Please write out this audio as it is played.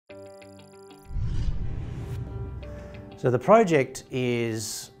So the project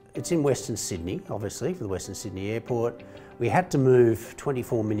it's in Western Sydney, obviously, for the Western Sydney Airport. We had to move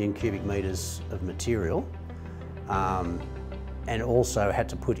 24 million cubic metres of material and also had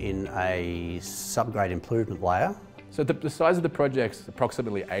to put in a subgrade improvement layer. So the size of the project's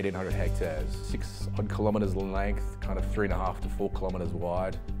approximately 1,800 hectares, 6 odd kilometres in length, kind of 3.5 to 4 kilometres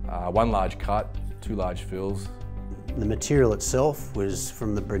wide, 1 large cut, 2 large fills. The material itself was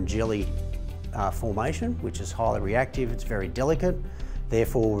from the Brangeli formation, which is highly reactive, it's very delicate.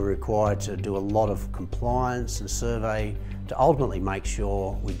 Therefore, we're required to do a lot of compliance and survey to ultimately make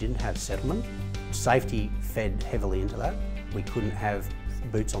sure we didn't have settlement. Safety fed heavily into that. We couldn't have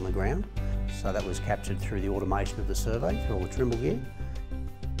boots on the ground. So that was captured through the automation of the survey, through all the Trimble gear.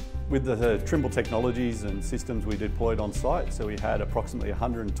 With the Trimble technologies and systems we deployed on site, so we had approximately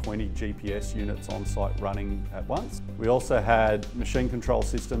 120 GPS units on site running at once. We also had machine control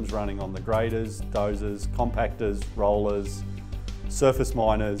systems running on the graders, dozers, compactors, rollers, surface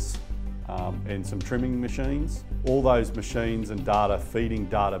miners, and some trimming machines. All those machines and data feeding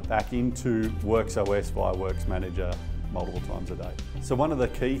data back into WorksOS via Works Manager multiple times a day. So one of the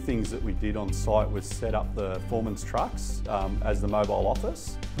key things that we did on site was set up the foreman's trucks as the mobile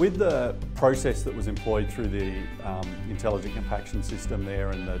office. With the process that was employed through the intelligent compaction system there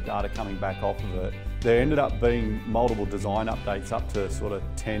and the data coming back off of it, there ended up being multiple design updates, up to sort of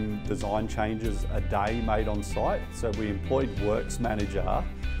 10 design changes a day made on site. So we employed Works Manager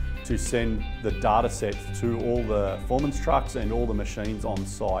to send the data sets to all the foreman's trucks and all the machines on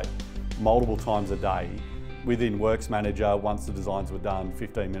site multiple times a day. Within Works Manager, once the designs were done,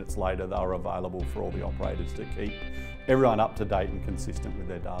 15 minutes later, they were available for all the operators to keep everyone up to date and consistent with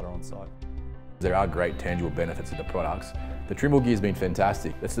their data on site. There are great tangible benefits of the products. The Trimble gear's been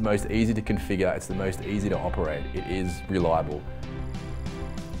fantastic. It's the most easy to configure, it's the most easy to operate. It is reliable.